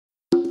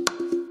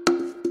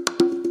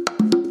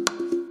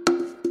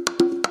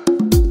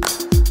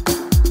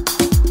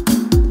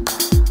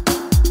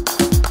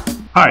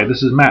Hi,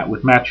 this is Matt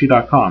with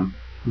Matchy.com.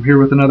 I'm here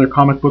with another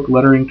comic book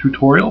lettering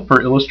tutorial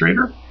for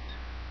Illustrator.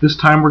 This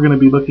time we're going to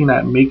be looking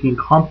at making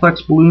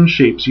complex balloon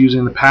shapes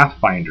using the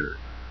Pathfinder.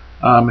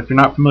 If you're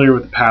not familiar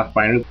with the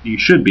Pathfinder, you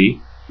should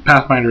be. The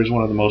Pathfinder is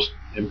one of the most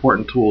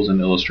important tools in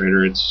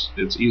Illustrator. It's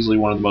easily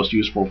one of the most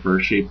useful for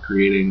shape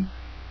creating,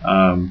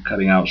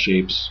 cutting out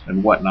shapes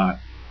and whatnot.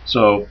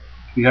 So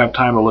if you have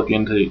time to look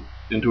into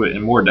it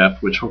in more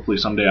depth, which hopefully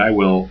someday I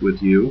will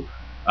with you,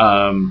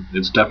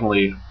 it's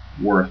definitely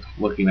worth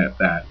looking at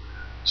that.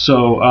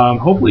 So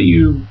hopefully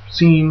you've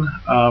seen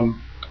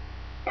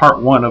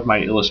part 1 of my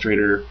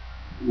Illustrator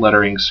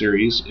lettering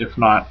series. If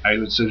not, I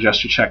would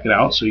suggest you check it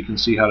out so you can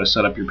see how to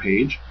set up your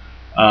page.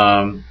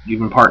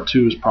 Even part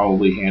 2 is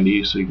probably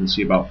handy so you can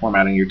see about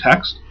formatting your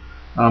text.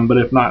 But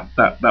if not,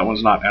 that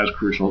one's not as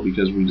crucial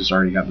because we just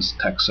already got this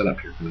text set up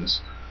here for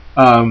this.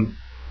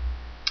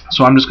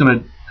 So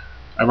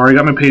I've already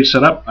got my page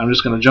set up. I'm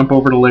just going to jump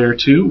over to layer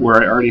 2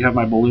 where I already have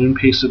my balloon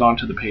pasted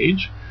onto the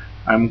page.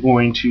 I'm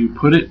going to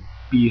put it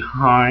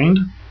behind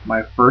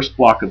my first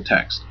block of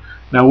text.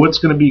 Now what's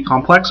going to be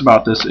complex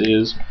about this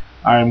is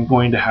I'm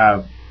going to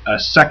have a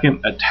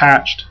second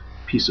attached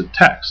piece of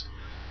text,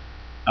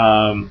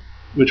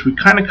 which we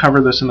kind of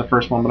covered this in the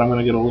first one, but I'm going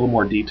to get a little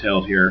more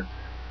detailed here.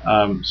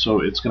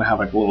 So it's going to have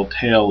like a little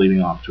tail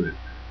leading off to it.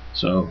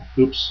 So,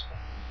 oops.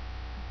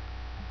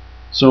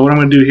 So what I'm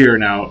going to do here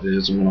now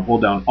is I'm going to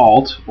hold down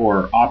Alt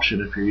or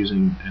Option if you're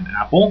using an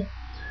Apple,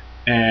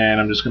 and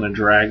I'm just going to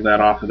drag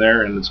that off of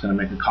there, and it's going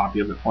to make a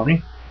copy of it for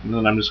me. And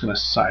then I'm just going to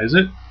size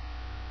it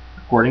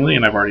accordingly,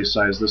 and I've already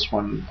sized this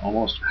one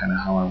almost kind of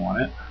how I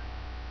want it.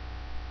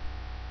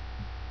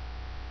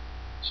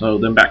 So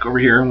then back over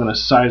here, I'm going to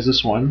size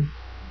this one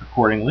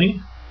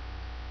accordingly.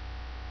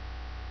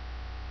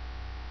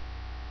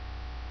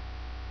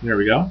 There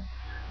we go.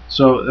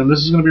 So, and this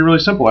is going to be really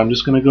simple. I'm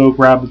just going to go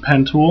grab the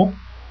pen tool,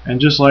 and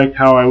just like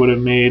how I would have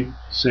made,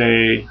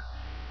 say,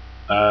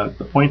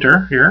 the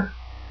pointer here,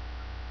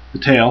 the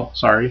tail,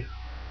 sorry,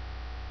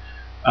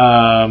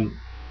 I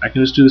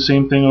can just do the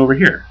same thing over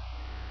here,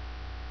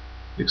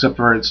 except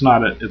for it's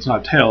not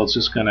tail, it's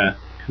just going to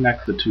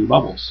connect the two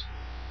bubbles.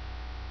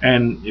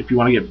 And if you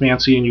want to get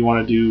fancy and you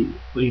want to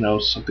do,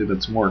 something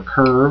that's more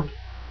curved,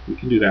 we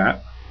can do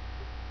that.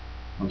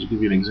 I'll just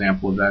give you an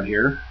example of that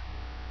here.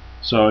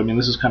 So, I mean,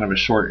 this is kind of a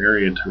short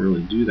area to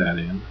really do that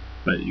in,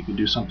 but you can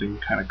do something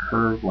kind of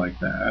curved like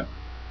that.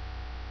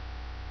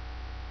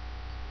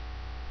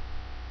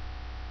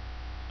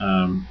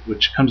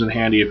 Which comes in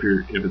handy if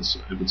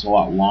it's a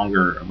lot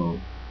longer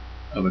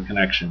of a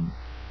connection,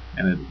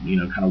 and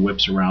it kind of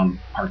whips around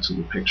parts of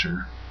the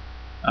picture.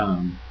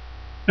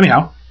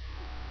 Anyhow,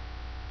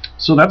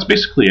 so that's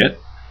basically it.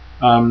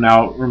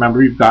 Now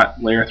remember, you've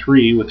got layer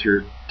 3 with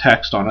your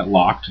text on it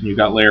locked, and you've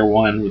got layer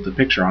 1 with the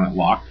picture on it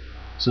locked.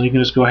 So you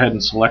can just go ahead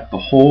and select the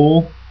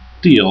whole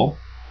deal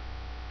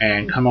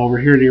and come over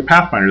here to your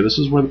Pathfinder. This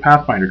is where the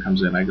Pathfinder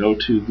comes in. I go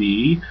to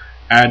the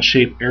Add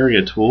Shape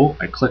Area tool,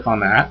 I click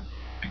on that,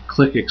 I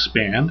click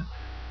Expand.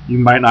 You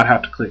might not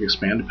have to click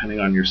Expand depending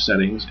on your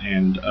settings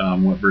and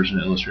what version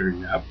of Illustrator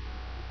you have.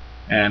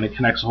 And it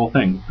connects the whole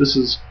thing. This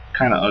is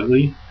kind of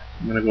ugly.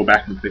 I'm going to go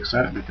back and fix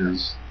that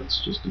because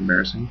that's just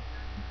embarrassing.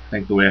 I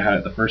think the way I had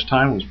it the first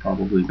time was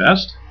probably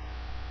best.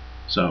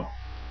 So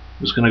I'm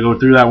just going to go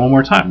through that one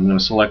more time. I'm going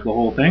to select the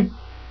whole thing,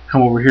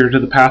 come over here to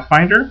the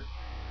Pathfinder,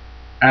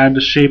 add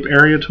the Shape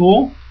Area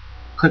tool,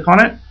 click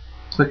on it,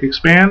 click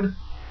Expand,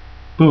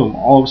 boom,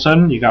 all of a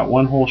sudden you got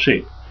one whole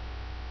shape.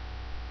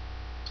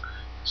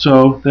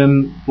 So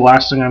then the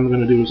last thing I'm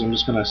going to do is I'm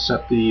just going to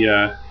set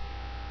the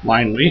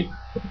line weight,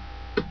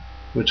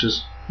 which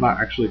is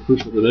not actually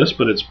crucial to this,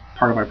 but it's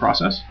part of my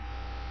process,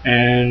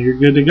 and you're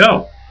good to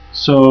go.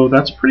 So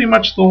that's pretty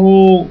much the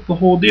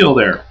whole deal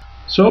there.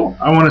 So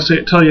I want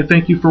to tell you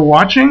thank you for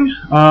watching.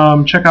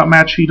 Check out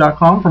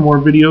Matchy.com for more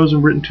videos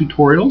and written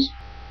tutorials.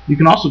 You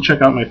can also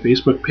check out my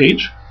Facebook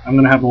page. I'm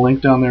going to have a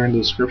link down there in the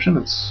description.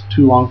 It's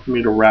too long for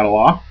me to rattle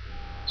off.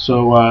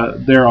 So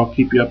there I'll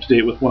keep you up to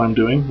date with what I'm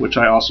doing, which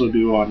I also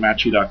do on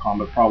Matchy.com,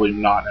 but probably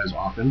not as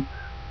often.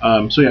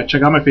 So yeah,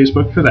 check out my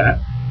Facebook for that.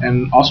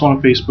 And also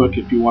on Facebook,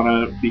 if you want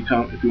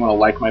to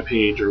like my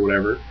page or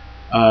whatever,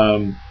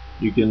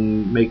 you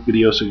can make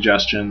video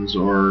suggestions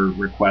or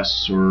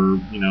requests, or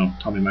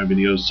tell me my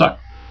videos suck.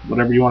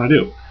 Whatever you want to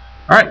do.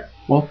 All right.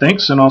 Well,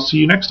 thanks, and I'll see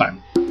you next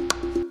time.